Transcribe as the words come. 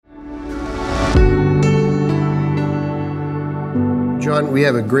John, we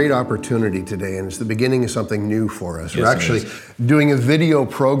have a great opportunity today, and it's the beginning of something new for us. Yes, We're actually doing a video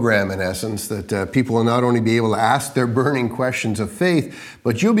program, in essence, that people will not only be able to ask their burning questions of faith,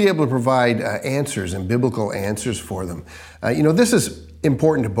 but you'll be able to provide answers and biblical answers for them. This is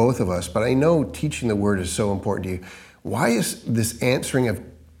important to both of us, but I know teaching the Word is so important to you. Why is this answering of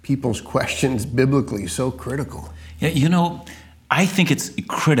people's questions biblically so critical? Yeah, I think it's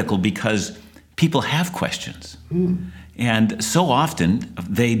critical because people have questions. And so often,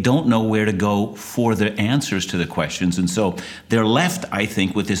 they don't know where to go for the answers to the questions. And so they're left, I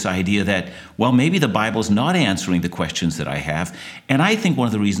think, with this idea that, well, maybe the Bible's not answering the questions that I have. And I think one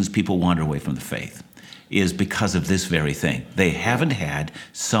of the reasons people wander away from the faith is because of this very thing. They haven't had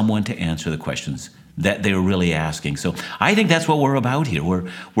someone to answer the questions that they're really asking. So I think that's what we're about here.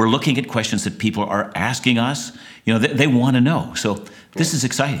 We're looking at questions that people are asking us. They want to know. So this is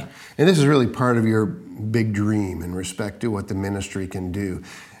exciting. And this is really part of your big dream in respect to what the ministry can do.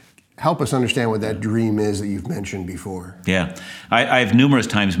 Help us understand what that dream is that you've mentioned before. Yeah. I've numerous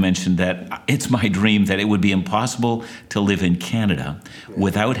times mentioned that it's my dream that it would be impossible to live in Canada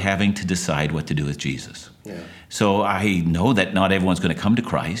without having to decide what to do with Jesus. Yeah. So I know that not everyone's going to come to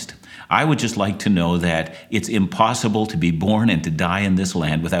Christ. I would just like to know that it's impossible to be born and to die in this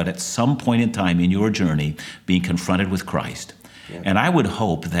land without at some point in time in your journey being confronted with Christ. Yeah. And I would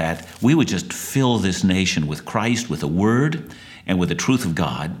hope that we would just fill this nation with Christ, with the Word, and with the truth of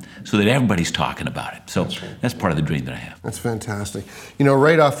God, so that everybody's talking about it. So that's part of the dream that I have. That's fantastic.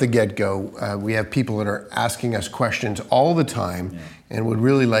 Right off the get-go, we have people that are asking us questions all the time and would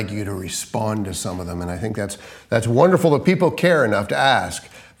really like you to respond to some of them. And I think that's wonderful that people care enough to ask,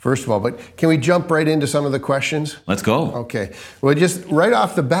 first of all. But can we jump right into some of the questions? Let's go. Okay. Well, just right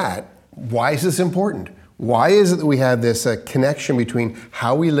off the bat, why is this important? Why is it that we have this connection between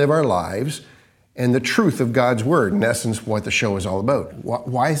how we live our lives and the truth of God's Word, in essence, what the show is all about?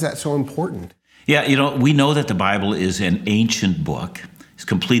 Why is that so important? Yeah, we know that the Bible is an ancient book. It's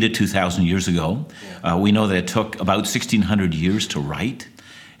completed 2,000 years ago. We know that it took about 1,600 years to write.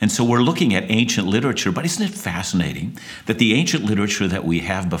 And so we're looking at ancient literature, but isn't it fascinating that the ancient literature that we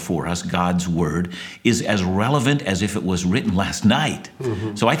have before us, God's Word, is as relevant as if it was written last night?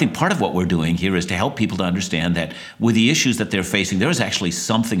 Mm-hmm. So I think part of what we're doing here is to help people to understand that with the issues that they're facing, there is actually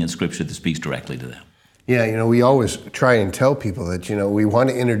something in Scripture that speaks directly to them. Yeah, we always try and tell people that, we want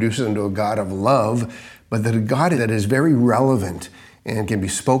to introduce them to a God of love, but that a God that is very relevant and can be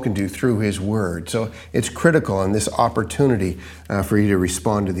spoken to through His Word. So it's critical, and this opportunity for you to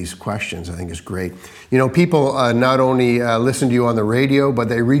respond to these questions, I think, is great. People not only listen to you on the radio, but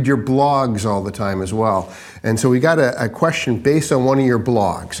they read your blogs all the time as well. And so we got a question based on one of your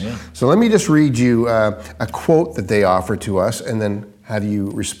blogs. Yeah. So let me just read you a quote that they offer to us, and then have you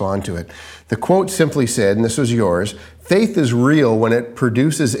respond to it. The quote simply said, and this was yours, "Faith is real when it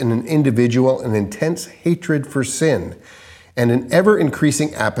produces in an individual an intense hatred for sin and an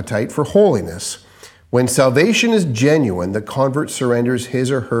ever-increasing appetite for holiness. When salvation is genuine, the convert surrenders his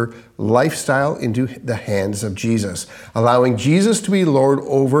or her lifestyle into the hands of Jesus, allowing Jesus to be Lord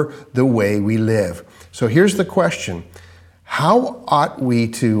over the way we live." So here's the question. How ought we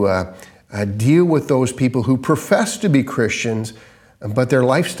to deal with those people who profess to be Christians, but their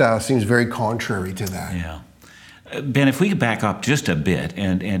lifestyle seems very contrary to that? Yeah. Ben, if we could back up just a bit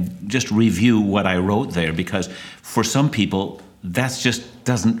and just review what I wrote there, because for some people, that just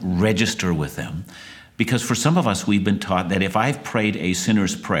doesn't register with them. Because for some of us, we've been taught that if I've prayed a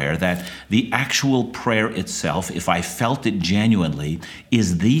sinner's prayer, that the actual prayer itself, if I felt it genuinely,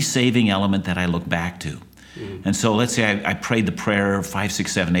 is the saving element that I look back to. Mm-hmm. And so let's say I prayed the prayer 5,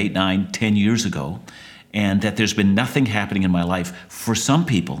 6, 7, 8, 9, 10 years ago, and that there's been nothing happening in my life. For some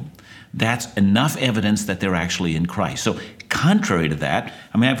people, that's enough evidence that they're actually in Christ. So contrary to that,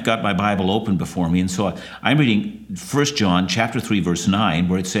 I've got my Bible open before me, and so I'm reading 1 John chapter 3, verse 9,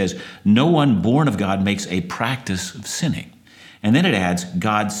 where it says, "No one born of God makes a practice of sinning." And then it adds,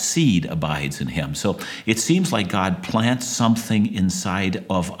 "God's seed abides in him." So it seems like God plants something inside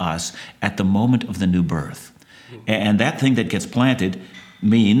of us at the moment of the new birth. And that thing that gets planted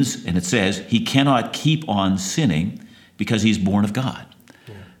means, and it says, he cannot keep on sinning because he's born of God.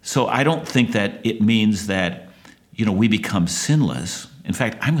 So I don't think that it means that, we become sinless. In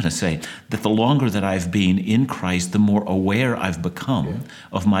fact, I'm going to say that the longer that I've been in Christ, the more aware I've become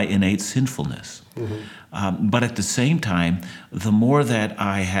of my innate sinfulness. Mm-hmm. But at the same time, the more that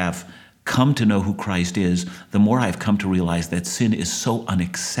I have come to know who Christ is, the more I've come to realize that sin is so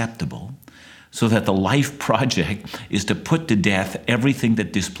unacceptable, so that the life project is to put to death everything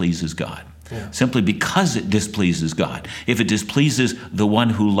that displeases God. simply because it displeases God. If it displeases the one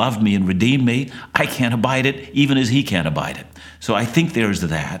who loved me and redeemed me, I can't abide it, even as he can't abide it. So I think there's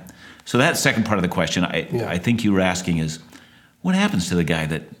that. So that second part of the question I think you were asking is, what happens to the guy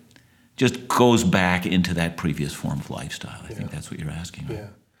that just goes back into that previous form of lifestyle? I think that's what you're asking. Right? Yeah.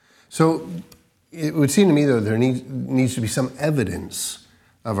 So it would seem to me, though, there needs to be some evidence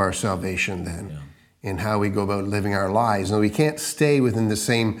of our salvation then in how we go about living our lives. And we can't stay within the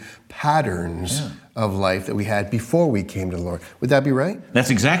same patterns of life that we had before we came to the Lord. Would that be right? That's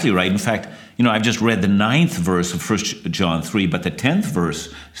exactly right. In fact, I've just read the 9th verse of 1 John 3, but the 10th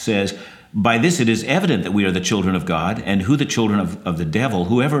verse says, "By this it is evident that we are the children of God, and who the children of the devil.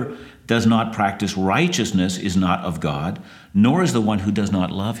 Whoever does not practice righteousness is not of God, nor is the one who does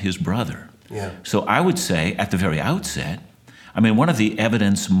not love his brother." Yeah. So I would say at the very outset, one of the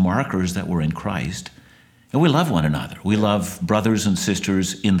evidence markers that we're in Christ, and we love one another. We love brothers and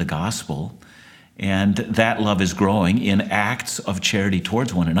sisters in the gospel, and that love is growing in acts of charity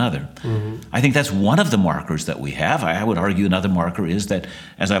towards one another. Mm-hmm. I think that's one of the markers that we have. I would argue another marker is that,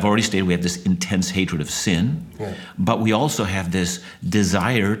 as I've already stated, we have this intense hatred of sin, but we also have this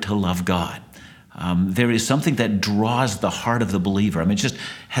desire to love God. There is something that draws the heart of the believer. It just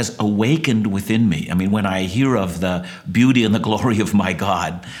has awakened within me. When I hear of the beauty and the glory of my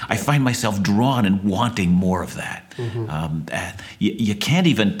God, I find myself drawn and wanting more of that. Mm-hmm. You can't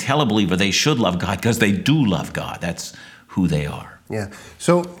even tell a believer they should love God because they do love God. That's who they are. Yeah.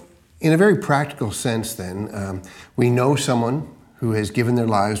 So in a very practical sense then, we know someone who has given their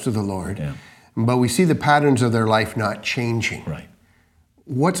lives to the Lord, but we see the patterns of their life not changing. Right.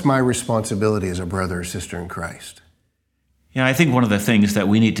 What's my responsibility as a brother or sister in Christ? Yeah, I think one of the things that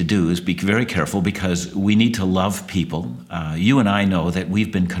we need to do is be very careful, because we need to love people. You and I know that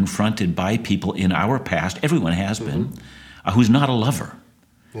we've been confronted by people in our past, everyone has been, who's not a lover.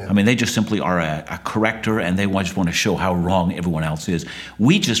 Yeah. They just simply are a corrector, and they just want to show how wrong everyone else is.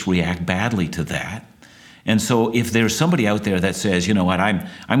 We just react badly to that. And so if there's somebody out there that says, you know what, I'm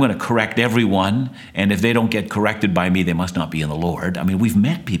going to correct everyone, and if they don't get corrected by me, they must not be in the Lord. we've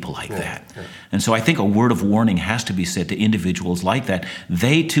met people like that. Yeah. And so I think a word of warning has to be said to individuals like that.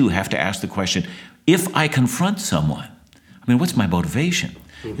 They too have to ask the question, if I confront someone, what's my motivation?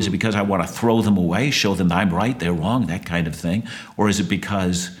 Mm-hmm. Is it because I want to throw them away, show them that I'm right, they're wrong, that kind of thing? Or is it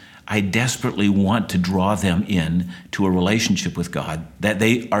because I desperately want to draw them in to a relationship with God that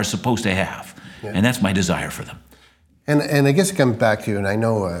they are supposed to have? Yeah. And that's my desire for them. And I guess it comes back to you, and I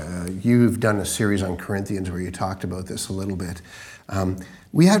know you've done a series on Corinthians where you talked about this a little bit.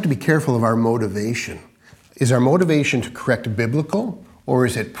 We have to be careful of our motivation. Is our motivation to correct biblical, or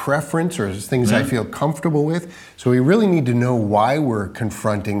is it preference, or is it things I feel comfortable with? So we really need to know why we're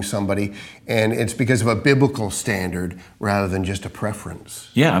confronting somebody, and it's because of a biblical standard rather than just a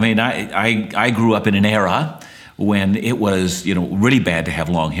preference. Yeah, I grew up in an era when it was, really bad to have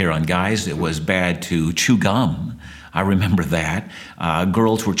long hair on guys. It was bad to chew gum. I remember that.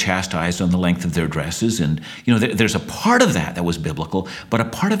 Girls were chastised on the length of their dresses. And, there's a part of that was biblical, but a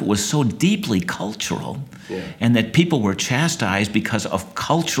part of it was so deeply cultural, and that people were chastised because of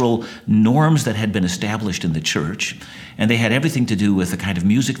cultural norms that had been established in the church. And they had everything to do with the kind of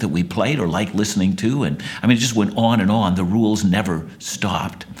music that we played or liked listening to. And, it just went on and on. The rules never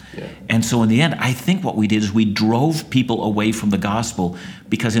stopped. Yeah. And so in the end, I think what we did is we drove people away from the gospel,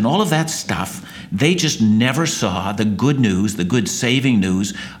 because in all of that stuff, they just never saw the good news, the good saving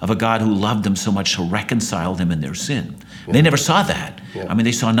news of a God who loved them so much to reconcile them in their sin. Yeah. They never saw that. Yeah.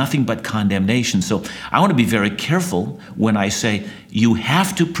 They saw nothing but condemnation. So I want to be very careful when I say you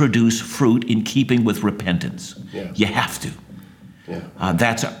have to produce fruit in keeping with repentance. Yeah. You have to. Yeah.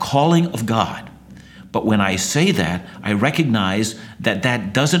 That's a calling of God. But when I say that, I recognize that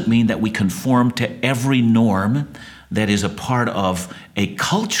that doesn't mean that we conform to every norm that is a part of a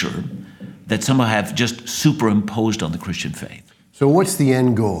culture that somehow have just superimposed on the Christian faith. So what's the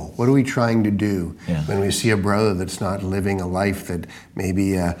end goal? What are we trying to do when we see a brother that's not living a life that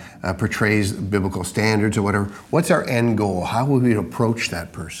maybe portrays biblical standards or whatever? What's our end goal? How would we approach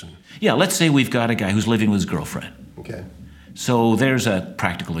that person? Yeah, let's say we've got a guy who's living with his girlfriend. Okay. So there's a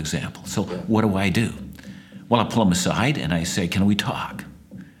practical example. So what do? Well, I pull him aside and I say, can we talk?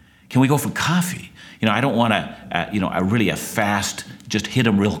 Can we go for coffee? I don't want to, a fast, just hit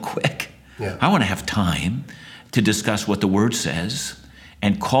him real quick. Yeah. I want to have time to discuss what the Word says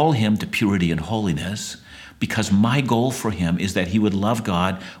and call him to purity and holiness, because my goal for him is that he would love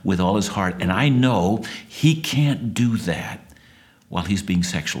God with all his heart. And I know he can't do that while he's being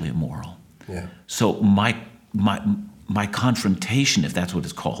sexually immoral. Yeah. So my confrontation, if that's what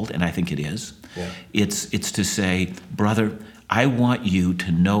it's called, and I think it is, it's to say, brother, I want you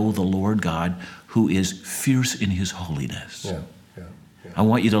to know the Lord God who is fierce in his holiness. Yeah. I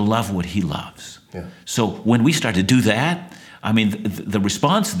want you to love what he loves. Yeah. So when we start to do that, I mean, the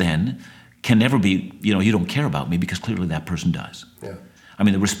response then can never be, you don't care about me, because clearly that person does. Yeah. I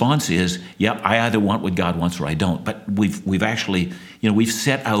mean, the response is, I either want what God wants or I don't. But we've actually, we've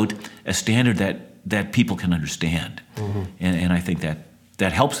set out a standard that people can understand. Mm-hmm. And I think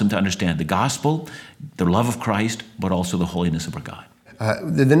that helps them to understand the gospel, the love of Christ, but also the holiness of our God.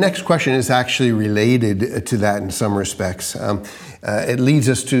 The next question is actually related to that in some respects. It leads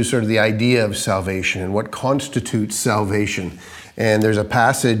us to sort of the idea of salvation and what constitutes salvation. And there's a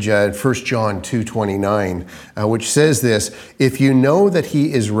passage in 1 John 2:29, which says this: "If you know that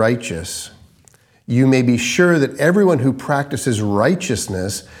he is righteous, you may be sure that everyone who practices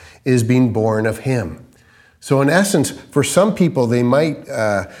righteousness is being born of him." So in essence, for some people, they might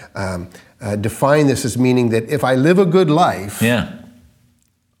define this as meaning that if I live a good life,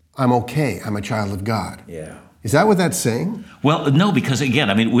 I'm okay. I'm a child of God. Yeah. Is that what that's saying? Well, no, because again,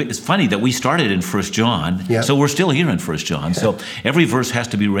 I mean, it's funny that we started in 1 John, so we're still here in 1 John. So every verse has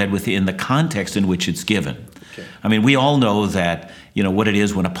to be read within the context in which it's given. Okay. I mean, we all know that, what it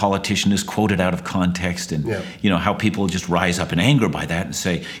is when a politician is quoted out of context, and, how people just rise up in anger by that and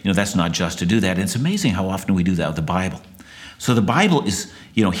say, that's not just to do that. And it's amazing how often we do that with the Bible. So the Bible is,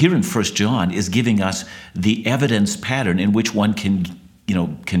 here in 1 John is giving us the evidence pattern in which one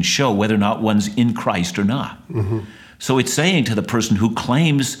can show whether or not one's in Christ or not. Mm-hmm. So it's saying to the person who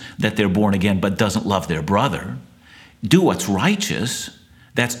claims that they're born again but doesn't love their brother, do what's righteous.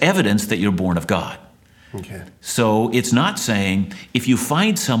 That's evidence that you're born of God. Okay. So it's not saying if you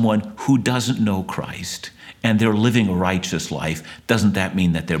find someone who doesn't know Christ and they're living a righteous life, doesn't that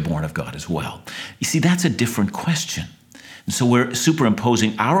mean that they're born of God as well? You see, that's a different question. And so we're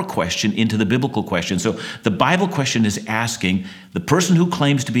superimposing our question into the biblical question. So the Bible question is asking the person who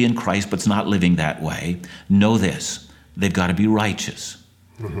claims to be in Christ but's not living that way, know this: they've got to be righteous.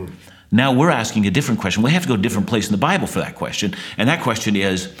 Mm-hmm. Now we're asking a different question. We have to go to a different place in the Bible for that question. And that question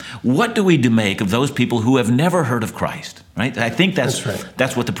is, what do we make of those people who have never heard of Christ? Right? I think that's right.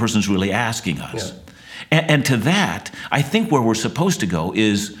 That's what the person's really asking us. Yeah. And to that, I think where we're supposed to go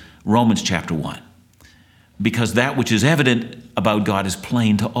is Romans chapter 1. Because that which is evident about God is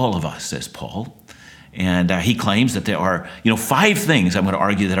plain to all of us, says Paul. And he claims that there are, 5 things, I'm going to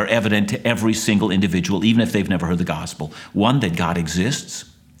argue, that are evident to every single individual, even if they've never heard the gospel. 1, that God exists.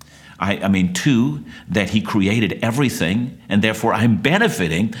 2, that he created everything, and therefore I'm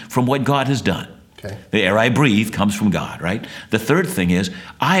benefiting from what God has done. Okay. The air I breathe comes from God, right? The 3rd thing is,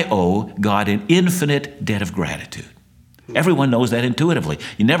 I owe God an infinite debt of gratitude. Everyone knows that intuitively.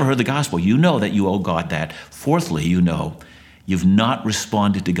 You never heard the gospel. You know that you owe God that. 4thly, you've not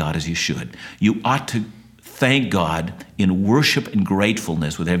responded to God as you should. You ought to thank God in worship and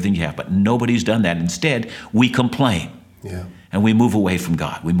gratefulness with everything you have, but nobody's done that. Instead, we complain. Yeah. And we move away from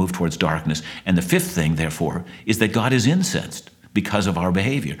God. We move towards darkness. And the 5th thing, therefore, is that God is incensed because of our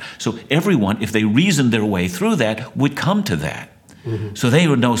behavior. So everyone, if they reasoned their way through that, would come to that. Mm-hmm. So they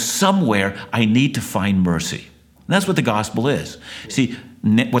would know somewhere, I need to find mercy. And that's what the gospel is. See,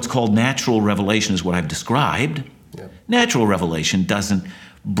 what's called natural revelation is what I've described. Yeah. Natural revelation doesn't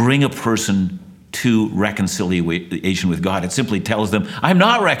bring a person to reconciliation with God. It simply tells them, I'm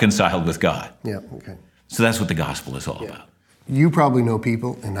not reconciled with God. Yeah, okay. So that's what the gospel is all about. You probably know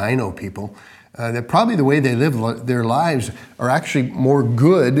people, and I know people, that probably the way they live their lives are actually more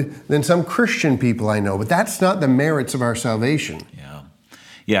good than some Christian people I know. But that's not the merits of our salvation.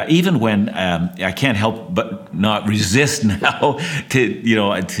 Yeah, even when I can't help but not resist now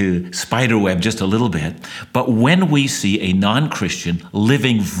to spiderweb just a little bit, but when we see a non-Christian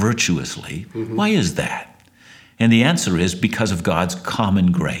living virtuously, why is that? And the answer is because of God's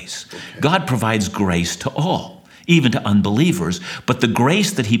common grace. Okay. God provides grace to all, even to unbelievers, but the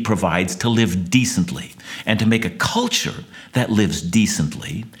grace that he provides to live decently and to make a culture that lives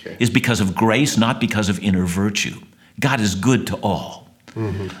decently is because of grace, not because of inner virtue. God is good to all.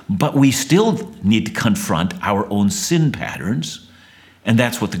 Mm-hmm. But we still need to confront our own sin patterns, and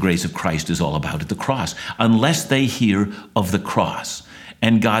that's what the grace of Christ is all about at the cross. Unless they hear of the cross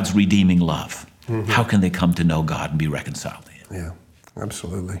and God's redeeming love, how can they come to know God and be reconciled to him? Yeah,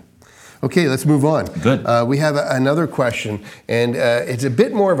 absolutely. Okay, let's move on. Good. We have another question, and it's a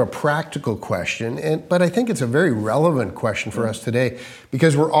bit more of a practical question, but I think it's a very relevant question for us today,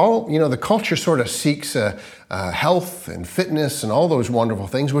 because we're all, the culture sort of seeks health and fitness and all those wonderful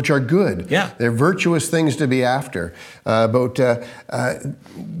things, which are good. Yeah. They're virtuous things to be after. But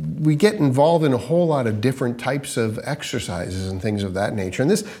we get involved in a whole lot of different types of exercises and things of that nature. And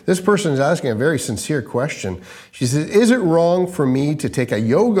this person is asking a very sincere question. She says, is it wrong for me to take a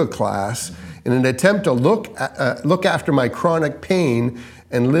yoga class in an attempt to look after my chronic pain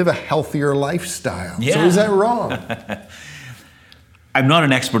and live a healthier lifestyle? Yeah. So is that wrong? I'm not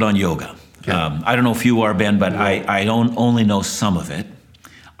an expert on yoga. Okay. I don't know if you are, Ben, but I don't only know some of it.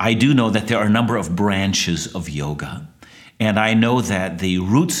 I do know that there are a number of branches of yoga. And I know that the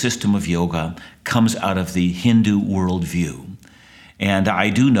root system of yoga comes out of the Hindu worldview. And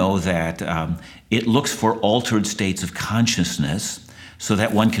I do know that it looks for altered states of consciousness so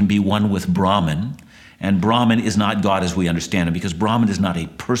that one can be one with Brahman. And Brahman is not God as we understand it, because Brahman is not a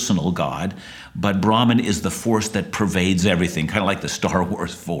personal God, but Brahman is the force that pervades everything, kind of like the Star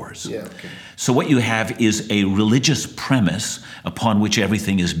Wars force. Yeah, okay. So what you have is a religious premise upon which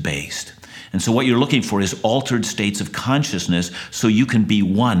everything is based. And so what you're looking for is altered states of consciousness so you can be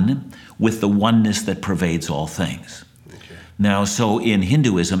one with the oneness that pervades all things. Okay. Now, so in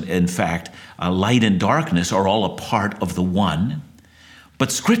Hinduism, in fact, light and darkness are all a part of the one. But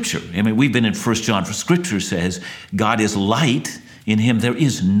Scripture, I mean, we've been in 1 John, for Scripture says, God is light, in him there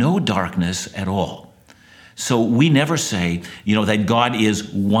is no darkness at all. So we never say, that God is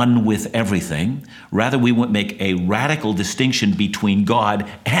one with everything. Rather, we would make a radical distinction between God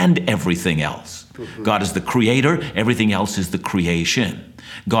and everything else. Mm-hmm. God is the creator, everything else is the creation.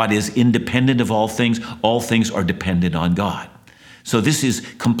 God is independent of all things are dependent on God. So this is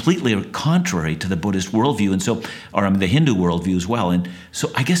completely contrary to the Buddhist worldview, or the Hindu worldview as well. And so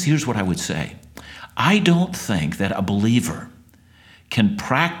I guess here's what I would say. I don't think that a believer can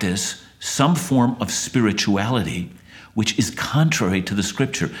practice some form of spirituality which is contrary to the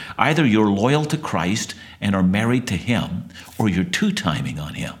Scripture. Either you're loyal to Christ and are married to him, or you're two-timing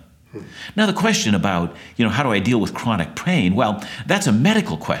on him. Now the question about, how do I deal with chronic pain? Well, that's a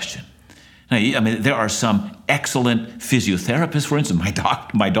medical question. Now, there are some excellent physiotherapists, for instance.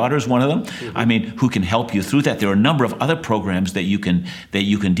 My daughter is one of them. Mm-hmm. Who can help you through that. There are a number of other programs that you can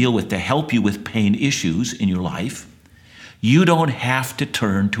deal with to help you with pain issues in your life. You don't have to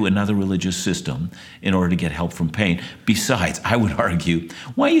turn to another religious system in order to get help from pain. Besides, I would argue,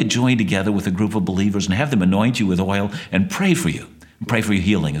 why don't you join together with a group of believers and have them anoint you with oil and pray for you, and pray for your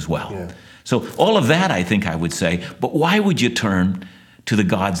healing as well. Yeah. So all of that, I think I would say, but why would you turn to the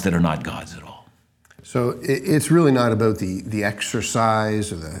gods that are not gods at all? So it's really not about the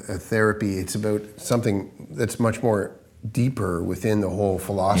exercise or the therapy. It's about something that's much more deeper within the whole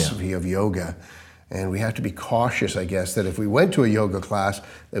philosophy of yoga. And we have to be cautious, I guess, that if we went to a yoga class,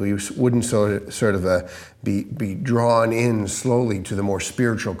 that we wouldn't sort of be drawn in slowly to the more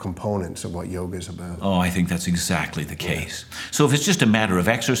spiritual components of what yoga is about. Oh, I think that's exactly the case. Yeah. So if it's just a matter of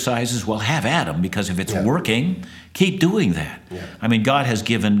exercises, well, have at them, because if it's working, keep doing that. Yeah. God has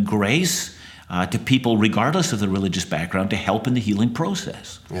given grace to people, regardless of the religious background, to help in the healing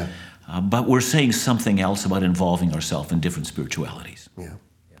process. Yeah. But we're saying something else about involving ourselves in different spiritualities. Yeah.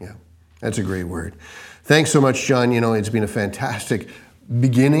 That's a great word. Thanks so much, John. It's been a fantastic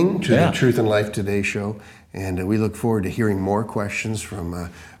beginning to the Truth and Life Today show, and we look forward to hearing more questions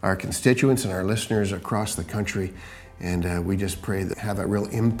from our constituents and our listeners across the country, and we just pray that have a real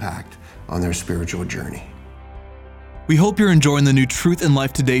impact on their spiritual journey. We hope you're enjoying the new Truth and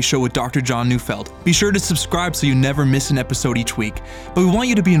Life Today show with Dr. John Neufeld. Be sure to subscribe so you never miss an episode each week. But we want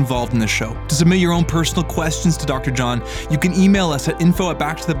you to be involved in the show. To submit your own personal questions to Dr. John, you can email us at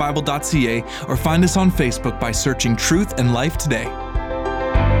info@backtothebible.ca or find us on Facebook by searching Truth and Life Today.